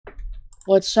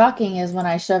What's shocking is when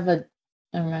I shove a.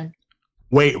 Never mind.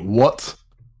 Wait, what?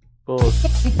 Pause.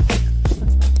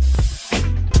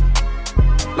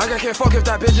 Like I can't fuck if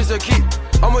that bitch is a key.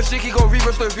 I'm a chicky gon'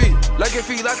 reverse the beat. Like if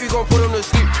he like we gon' put him to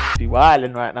sleep. Be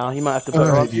wildin' right now. He might have to put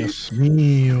her up. Dios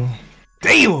mío.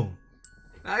 Damn!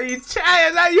 How you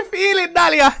trying? How you feeling,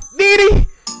 Dahlia? Needy?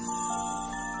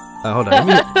 Hold on.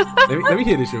 Let me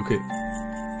hear this real quick.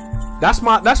 That's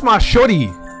my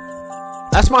shorty.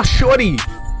 That's my shorty.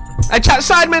 I chat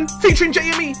Sidemen featuring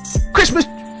JME. Christmas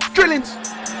drillings.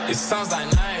 It sounds like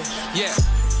nice. Yeah.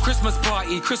 Christmas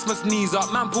party, Christmas knees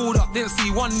up. Man pulled up, didn't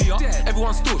see one knee up.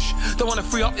 Everyone's stush, don't wanna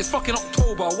free up. It's fucking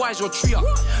October, why's your tree up?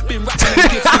 Been rapping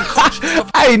and gifts and clutch.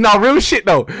 Hey, no, real shit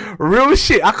though. Real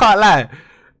shit, I can't lie.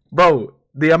 Bro,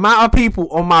 the amount of people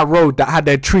on my road that had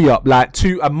their tree up like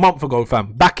a month ago,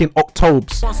 fam. Back in October.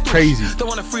 Crazy. Don't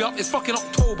wanna free up, it's fucking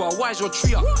October, why's your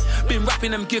tree up? Been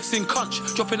rapping them gifts in conch,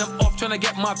 dropping them off, trying to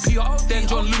get my pee up. Then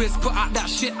John Lewis put out that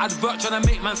shit advert, trying to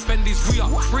make man spend his re up.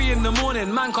 3 in the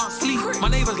morning, man can't sleep. My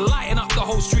neighbors lighting up the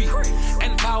whole street.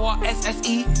 N-Power,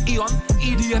 SSE, Eon,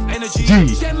 EDF Energy.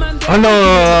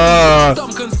 Hello.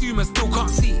 Dumb consumers still can't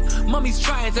see. Mummy's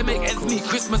trying to make ends meet.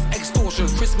 Christmas extortion,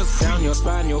 Christmas down your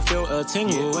spine, you'll feel a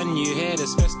tingle when you hear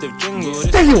this festive jingle.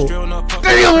 This Damn. is drill, not pop.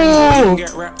 Damn.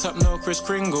 Get wrapped up, no Kris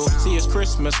Kringle. See, it's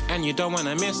Christmas and you don't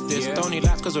wanna miss this. Don't need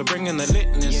laps cause we're bringing the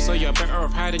litness. So you're better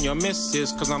off hiding your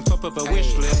misses cause I'm top of a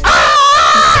wish list.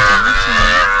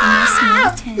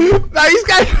 Nah, he's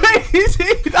got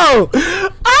crazy though.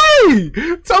 Hey,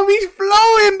 Tommy's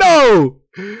flowing though.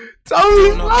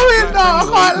 Tommy's flowing though. I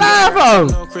can't lie, fam.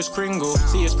 No Kris Kringle.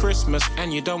 See, it's Christmas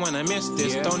and you don't wanna miss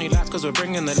this. Don't need laps cause we're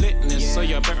bringing the litness. So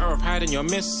you're better off hiding your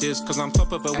misses cause I'm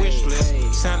top of a wish list.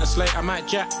 Santa slate, I might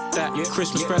jack that.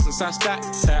 Christmas presents, I stack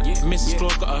that. Mrs.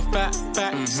 Claus got a fat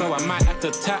back, so I might have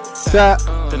to tap that.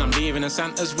 Then I'm leaving in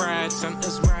Santa's ride. If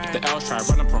the elves try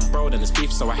running from bro, then it's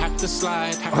beef, so I have to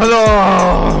slide.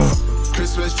 Hello.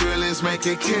 Christmas drillings make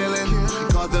it killing.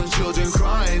 Got them children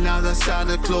crying now that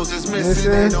Santa Claus is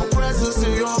missing. Ain't no presents to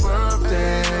your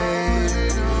birthday.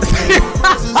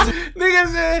 Nigga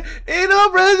said, ain't no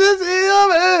presents in your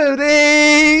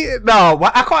birthday. No,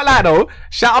 I can't lie though.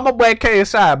 Shout out my boy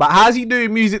KSI, but how's he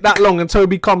doing music that long and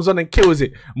Toby comes on and kills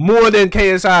it? More than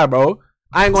KSI, bro.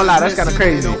 I ain't gonna lie, that's kinda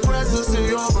crazy. Ain't no presents to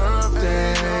your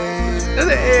birthday.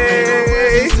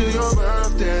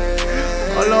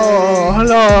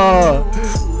 Hello.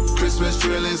 Christmas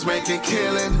drillings make it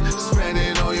killing.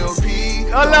 Spending all your pee.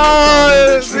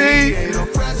 Hello, see. Ain't no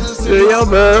presents To your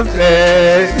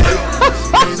birthday.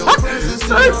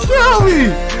 Don't kill me.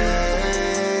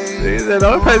 He said,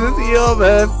 no presents to your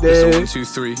birthday. It's 1, 2,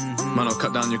 3. Man, I'll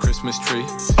cut down your Christmas tree.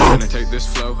 Gonna take this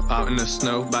flow out in the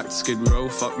snow, back to Skid Row,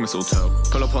 fuck mistletoe.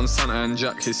 Pull up on Santa and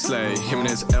jack his sleigh. Him and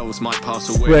his elves might pass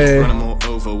away. Run them all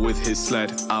over with his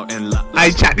sled out in Lapland. I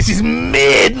chat, this is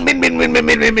mid.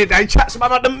 I chat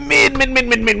about the mid.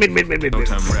 No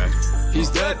time red. He's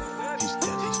dead.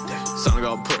 Santa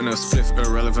got put in a spliff,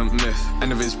 irrelevant myth.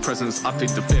 End of his presence, I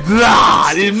picked the biff.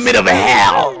 Nah, this is mid of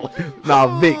hell.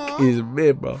 Nah, Vic is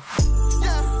mid, bro.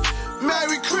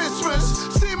 Merry Christmas,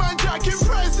 see my jack in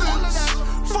presents.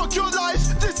 Fuck your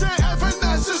life, this ain't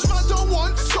evanescence. Man don't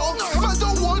want socks, man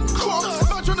don't want crocs.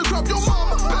 Man trying to grab your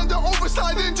mum, bend her over,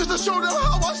 slide in just to show them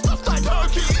how I stuffed that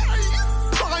turkey.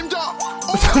 Primed up.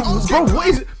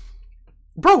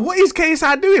 Bro, what is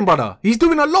KSI doing, brother? He's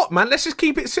doing a lot, man. Let's just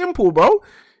keep it simple, bro.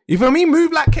 You feel me?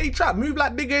 Move like K-Trap, move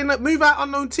like Digger, move out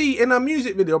Unknown T in a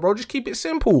music video, bro. Just keep it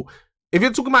simple. If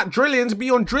you're talking about drillings, be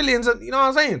on drillings, and you know what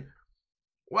I'm saying?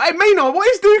 Hey, Maynard, what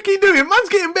is Dookie doing? Man's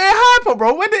getting bare hyper,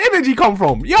 bro. Where did the energy come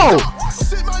from? Yo!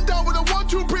 Sit man down with a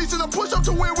 1-2 breeze and a push up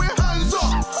to where we're hands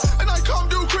up. And I come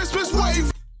do Christmas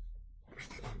wave.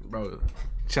 Bro,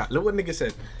 chat, look what nigga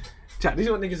said. Chat, this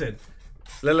is what nigga said.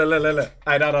 Look.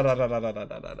 Hey,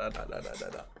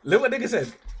 look what nigga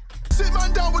said. Sit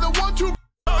man down with a 1-2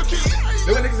 turkey.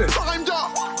 Look what nigga said. Primed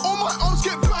up. All my arms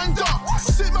get banged up.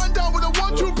 Sit man down with a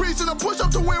 1-2 breeze and a push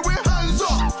up to where we're hands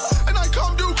up. And I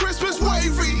come do Christmas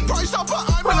wavy. Priced up, but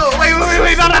I'm no, wait,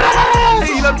 no.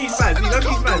 He low-key spaz.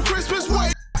 Christmas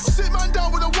wave. Sit man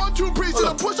down with a 1-2 breeze and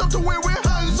a push up to where we're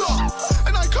hands up.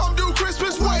 And I come do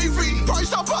Christmas wavy.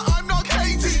 Priced up, but I'm not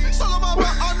Katie. So I'm not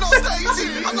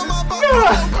Daisy. I'm not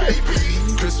baby.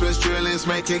 Christmas drillings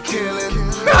make it killing.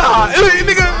 Nah,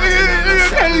 nigga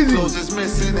crazy. Clothes is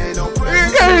missing, ain't no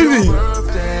presents Nigga crazy. to your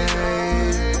birthday.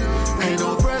 Ain't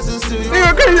no presents to your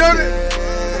Nigga crazy.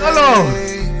 Hello.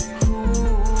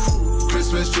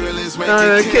 Christmas drillings make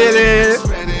it killing.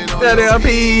 killing.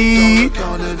 LP.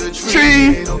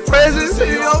 Tree. Presents to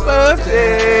your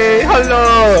birthday.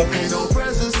 Hello. Ain't no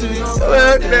presents to your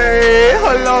birthday.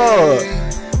 Hello.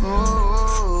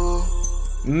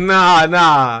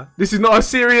 Nah. This is not a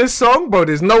serious song, bro.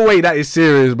 There's no way that is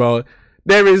serious, bro.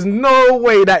 There is no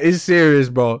way that is serious,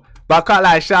 bro. But I can't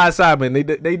lie, shout out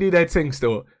Sidemen. They do their thing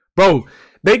still. Bro,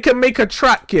 they can make a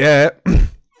track, yeah.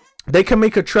 They can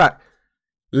make a track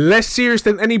less serious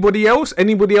than anybody else.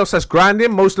 Anybody else that's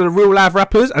grinding, most of the real live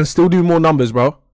rappers, and still do more numbers, bro.